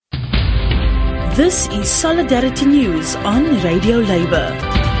This is Solidarity News on Radio Labour.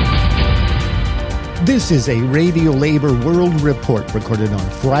 This is a Radio Labour World Report recorded on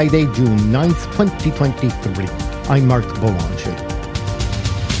Friday, June 9th, 2023. I'm Mark Boulanger.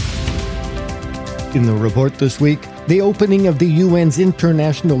 In the report this week, the opening of the UN's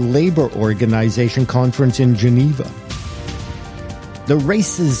International Labour Organization conference in Geneva. The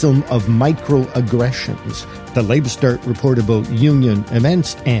racism of microaggressions. The LabourStart report about union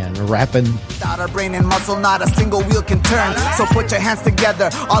events and rapping. Without our brain and muscle, not a single wheel can turn. So put your hands together,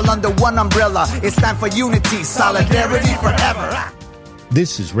 all under one umbrella. It's time for unity, solidarity forever.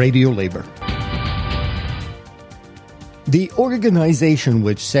 This is Radio Labour. The organization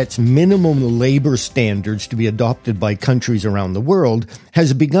which sets minimum labor standards to be adopted by countries around the world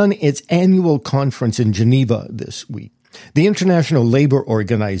has begun its annual conference in Geneva this week. The International Labour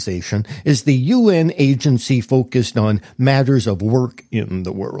Organization is the UN agency focused on matters of work in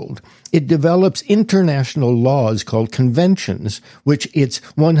the world. It develops international laws called conventions, which its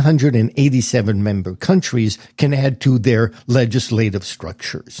 187 member countries can add to their legislative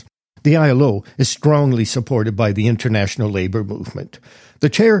structures. The ILO is strongly supported by the international labour movement. The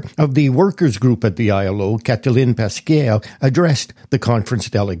chair of the workers' group at the ILO, Kathleen Pasquier, addressed the conference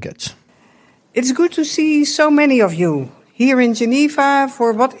delegates. It's good to see so many of you here in Geneva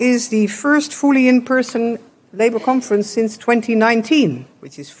for what is the first fully in-person Labour conference since 2019,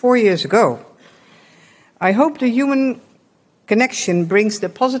 which is 4 years ago. I hope the human connection brings the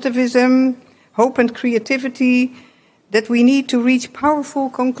positivism, hope and creativity that we need to reach powerful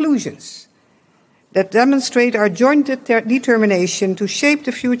conclusions that demonstrate our joint determination to shape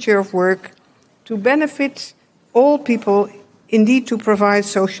the future of work, to benefit all people, indeed to provide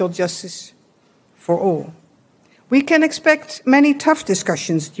social justice for all. We can expect many tough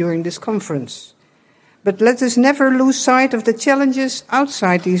discussions during this conference, but let us never lose sight of the challenges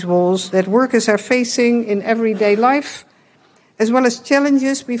outside these walls that workers are facing in everyday life, as well as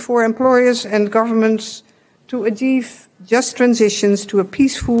challenges before employers and governments to achieve just transitions to a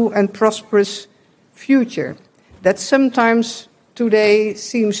peaceful and prosperous future that sometimes today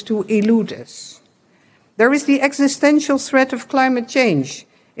seems to elude us. There is the existential threat of climate change,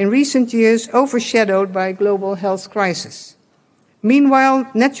 in recent years overshadowed by global health crisis. Meanwhile,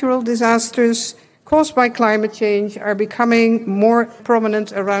 natural disasters caused by climate change are becoming more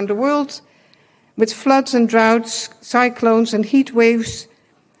prominent around the world, with floods and droughts, cyclones and heat waves,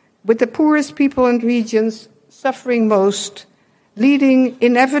 with the poorest people and regions suffering most, leading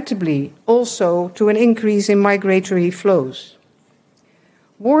inevitably also to an increase in migratory flows.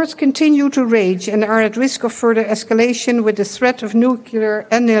 Wars continue to rage and are at risk of further escalation with the threat of nuclear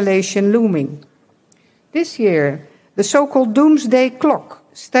annihilation looming. This year, the so-called doomsday clock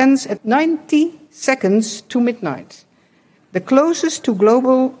stands at 90 seconds to midnight, the closest to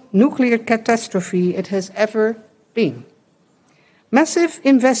global nuclear catastrophe it has ever been. Massive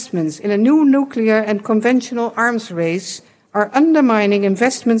investments in a new nuclear and conventional arms race are undermining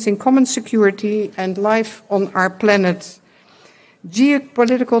investments in common security and life on our planet.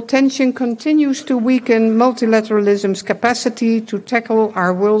 Geopolitical tension continues to weaken multilateralism's capacity to tackle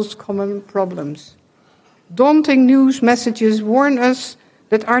our world's common problems. Daunting news messages warn us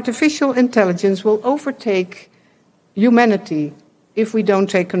that artificial intelligence will overtake humanity if we don't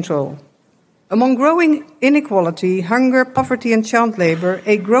take control. Among growing inequality, hunger, poverty and child labour,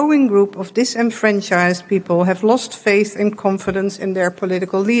 a growing group of disenfranchised people have lost faith and confidence in their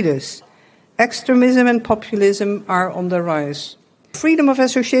political leaders. Extremism and populism are on the rise. Freedom of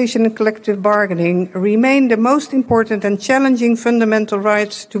association and collective bargaining remain the most important and challenging fundamental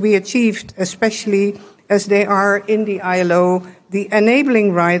rights to be achieved, especially as they are in the ILO, the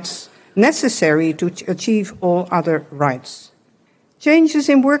enabling rights necessary to achieve all other rights. Changes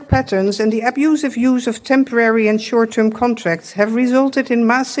in work patterns and the abusive use of temporary and short-term contracts have resulted in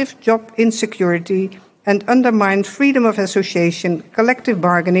massive job insecurity and undermined freedom of association, collective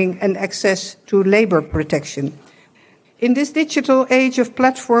bargaining and access to labour protection. In this digital age of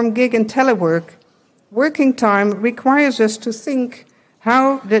platform, gig and telework, working time requires us to think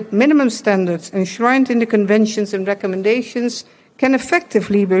how the minimum standards enshrined in the conventions and recommendations can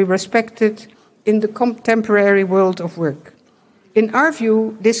effectively be respected in the contemporary world of work. In our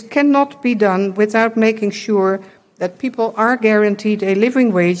view, this cannot be done without making sure that people are guaranteed a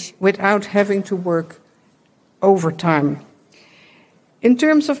living wage without having to work overtime. In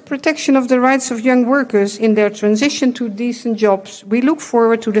terms of protection of the rights of young workers in their transition to decent jobs, we look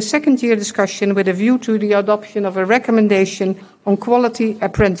forward to the second-year discussion with a view to the adoption of a recommendation on quality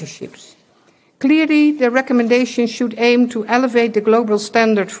apprenticeships. Clearly, the recommendation should aim to elevate the global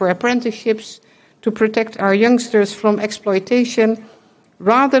standard for apprenticeships, to protect our youngsters from exploitation,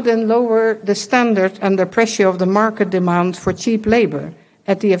 rather than lower the standard under pressure of the market demand for cheap labor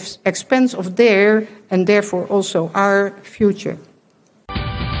at the expense of their, and therefore also our, future.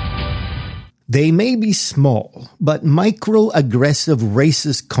 They may be small, but microaggressive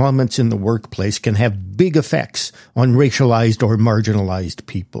racist comments in the workplace can have big effects on racialized or marginalized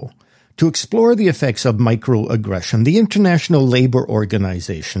people. To explore the effects of microaggression, the International Labour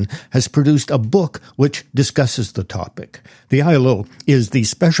Organization has produced a book which discusses the topic. The ILO is the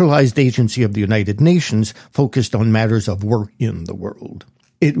specialized agency of the United Nations focused on matters of work in the world.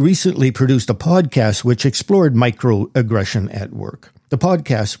 It recently produced a podcast which explored microaggression at work. The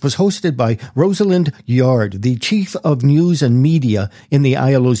podcast was hosted by Rosalind Yard, the Chief of News and Media in the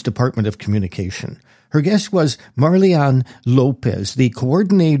ILO's Department of Communication. Her guest was Marliane Lopez, the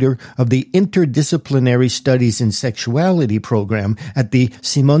coordinator of the Interdisciplinary Studies in Sexuality program at the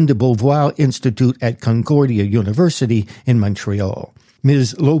Simone de Beauvoir Institute at Concordia University in Montreal.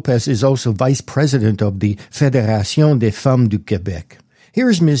 Ms. Lopez is also vice president of the Fédération des Femmes du Québec.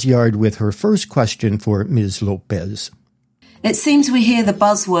 Here's Ms. Yard with her first question for Ms. Lopez. It seems we hear the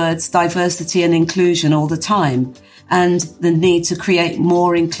buzzwords diversity and inclusion all the time, and the need to create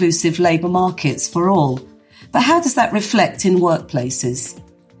more inclusive labour markets for all. But how does that reflect in workplaces?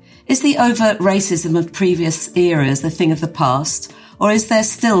 Is the overt racism of previous eras a thing of the past, or is there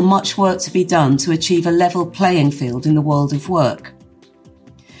still much work to be done to achieve a level playing field in the world of work?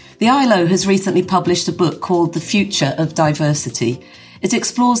 The ILO has recently published a book called The Future of Diversity. It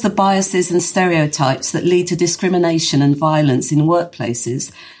explores the biases and stereotypes that lead to discrimination and violence in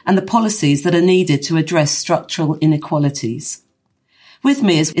workplaces and the policies that are needed to address structural inequalities. With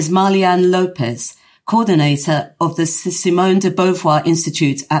me is Marliane Lopez, coordinator of the Simone de Beauvoir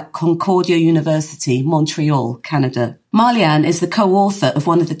Institute at Concordia University, Montreal, Canada. Marliane is the co-author of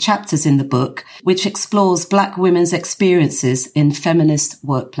one of the chapters in the book, which explores Black women's experiences in feminist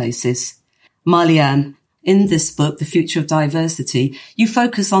workplaces. Marliane, in this book, The Future of Diversity, you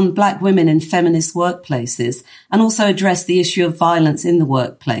focus on Black women in feminist workplaces and also address the issue of violence in the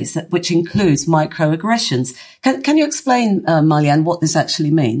workplace, which includes microaggressions. Can you explain, Marliane, what this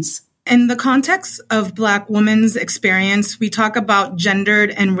actually means? In the context of Black women's experience, we talk about gendered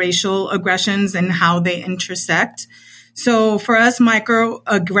and racial aggressions and how they intersect. So for us,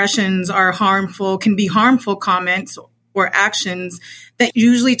 microaggressions can be harmful comments or actions that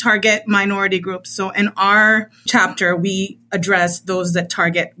usually target minority groups. So in our chapter, we address those that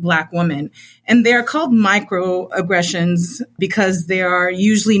target Black women. And they're called microaggressions because they are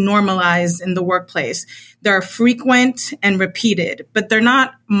usually normalized in the workplace. They're frequent and repeated, but they're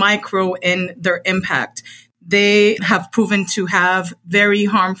not micro in their impact. They have proven to have very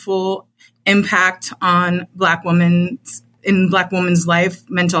harmful impact on Black women's life,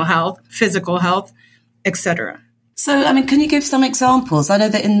 mental health, physical health, etc. So, can you give some examples? I know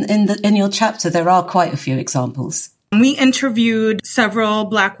that in your chapter, there are quite a few examples. We interviewed several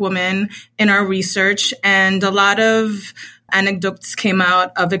Black women in our research, and a lot of anecdotes came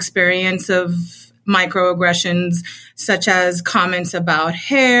out of experience of microaggressions, such as comments about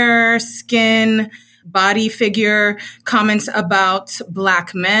hair, skin, body figure, comments about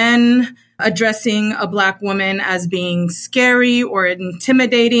Black men, addressing a Black woman as being scary or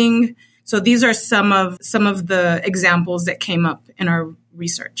intimidating. So these are some of the examples that came up in our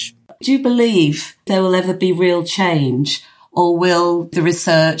research. Do you believe there will ever be real change, or will the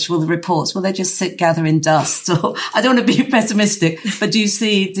research, will the reports, will they just gather in dust? Or I don't want to be pessimistic, but do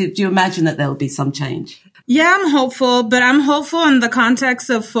you imagine that there will be some change? Yeah, I'm hopeful, but I'm hopeful in the context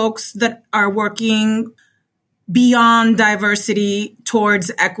of folks that are working beyond diversity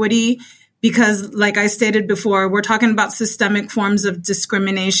towards equity. Because like I stated before, we're talking about systemic forms of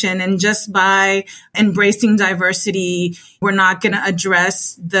discrimination. And just by embracing diversity, we're not going to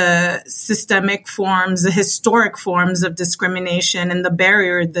address the systemic forms, the historic forms of discrimination and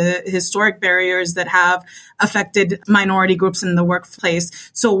the historic barriers that have affected minority groups in the workplace.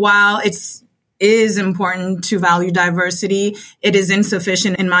 So while it is important to value diversity, it is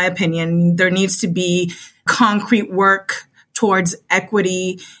insufficient, in my opinion. There needs to be concrete work towards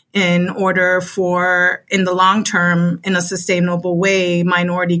equity in order for, in the long term, in a sustainable way,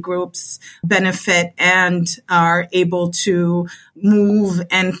 minority groups benefit and are able to move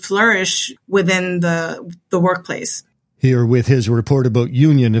and flourish within the workplace. Here with his report about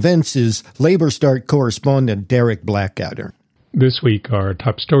union events is LabourStart correspondent Derek Blackadder. This week, our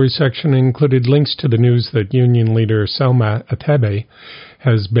top story section included links to the news that union leader Selma Atebe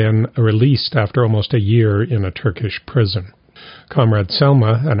has been released after almost a year in a Turkish prison. Comrade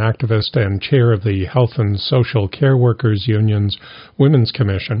Selma, an activist and chair of the Health and Social Care Workers Union's Women's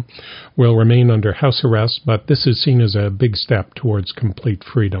Commission, will remain under house arrest, but this is seen as a big step towards complete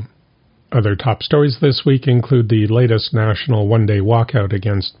freedom. Other top stories this week include the latest national one-day walkout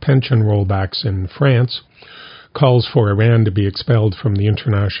against pension rollbacks in France, calls for Iran to be expelled from the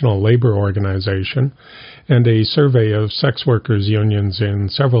International Labour Organization, and a survey of sex workers' unions in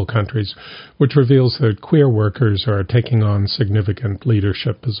several countries, which reveals that queer workers are taking on significant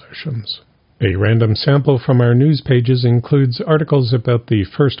leadership positions. A random sample from our news pages includes articles about the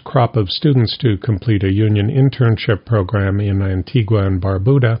first crop of students to complete a union internship program in Antigua and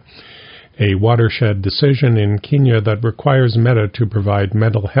Barbuda, a watershed decision in Kenya that requires Meta to provide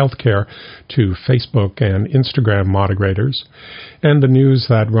mental health care to Facebook and Instagram moderators, and the news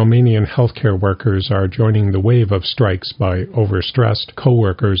that Romanian healthcare workers are joining the wave of strikes by overstressed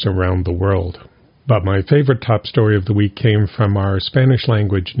co-workers around the world. But my favorite top story of the week came from our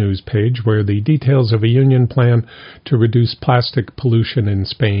Spanish-language news page, where the details of a union plan to reduce plastic pollution in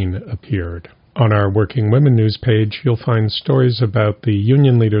Spain appeared. On our Working Women news page, you'll find stories about the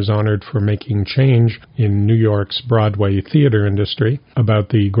union leaders honored for making change in New York's Broadway theater industry, about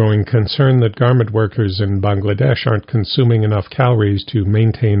the growing concern that garment workers in Bangladesh aren't consuming enough calories to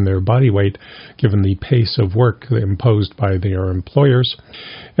maintain their body weight given the pace of work imposed by their employers,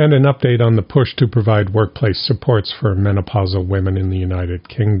 and an update on the push to provide workplace supports for menopausal women in the United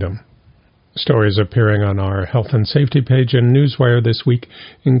Kingdom. Stories appearing on our Health and Safety page and Newswire this week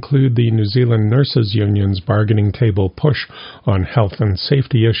include the New Zealand Nurses Union's bargaining table push on health and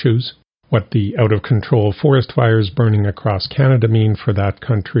safety issues, what the out-of-control forest fires burning across Canada mean for that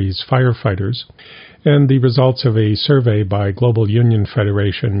country's firefighters, and the results of a survey by Global Union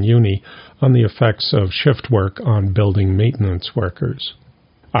Federation UNI on the effects of shift work on building maintenance workers.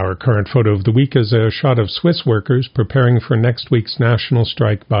 Our current photo of the week is a shot of Swiss workers preparing for next week's national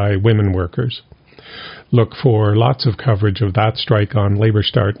strike by women workers. Look for lots of coverage of that strike on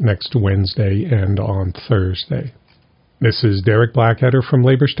LabourStart next Wednesday and on Thursday. This is Derek Blackadder from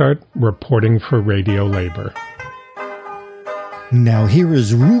LabourStart, reporting for Radio Labour. Now here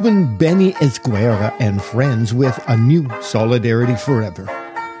is Ruben Benny Esguerra and friends with a new Solidarity Forever.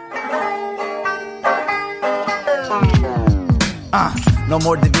 No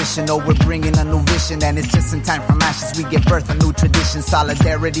more division, no, we're bringing a new vision. And it's just in time from ashes we give birth a new tradition.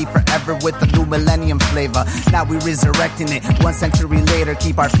 Solidarity forever with a new millennium flavor. Now we're resurrecting it 1 century later.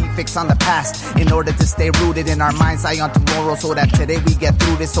 Keep our feet fixed on the past in order to stay rooted in our mind's eye on tomorrow, so that today we get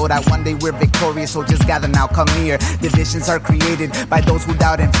through this, so that one day we're victorious. So just gather now, come near. Divisions are created by those who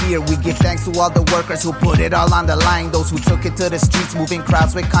doubt and fear. We give thanks to all the workers who put it all on the line, those who took it to the streets, moving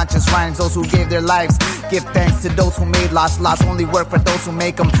crowds with conscious rhymes, those who gave their lives. Give thanks to those who made laws only work for those who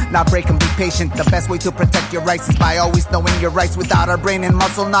make them, not break them. Be patient. The best way to protect your rights is by always knowing your rights. Without our brain and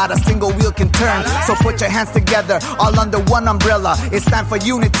muscle, not a single wheel can turn. So put your hands together, all under one umbrella. It's time for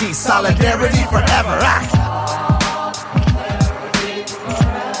unity, solidarity forever.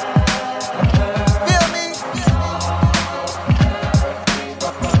 Feel me?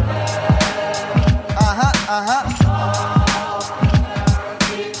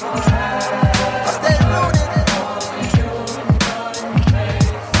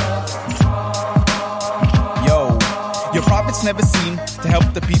 Never seem to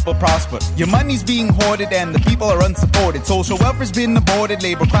help the people prosper. Your money's being hoarded and the people are unsupported. Social welfare's been aborted,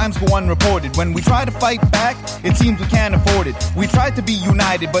 labor crimes go unreported. When we try to fight back, it seems we can't afford it. We try to be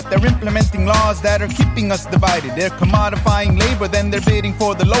united, but they're implementing laws that are keeping us divided. They're commodifying labor, then they're bidding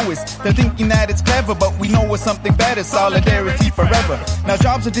for the lowest. They're thinking that it's clever, but we know it's something better. Solidarity forever. Now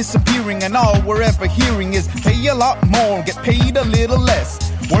jobs are disappearing and all we're ever hearing is pay a lot more, get paid a little less.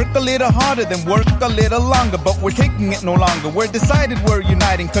 Work a little harder, then work a little longer. But we're taking it no longer. We're decided we're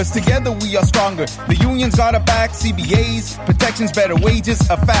uniting, cause together we are stronger. The unions got our back, CBAs, protections, better wages,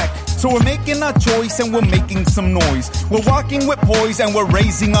 a fact. So we're making our choice and we're making some noise. We're walking with poise and we're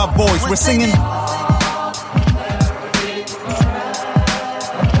raising our voice. We're singing.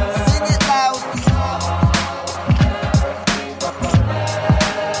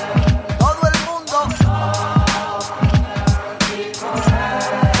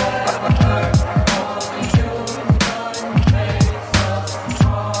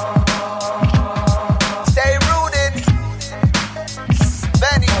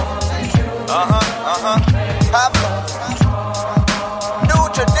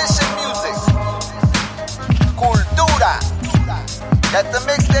 Let the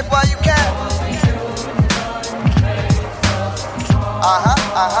mixtape while you can.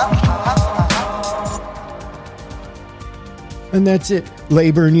 And that's it.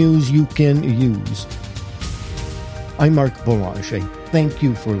 Labor news you can use. I'm Mark Boulanger. Thank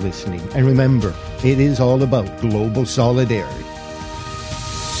you for listening. And remember, it is all about global solidarity.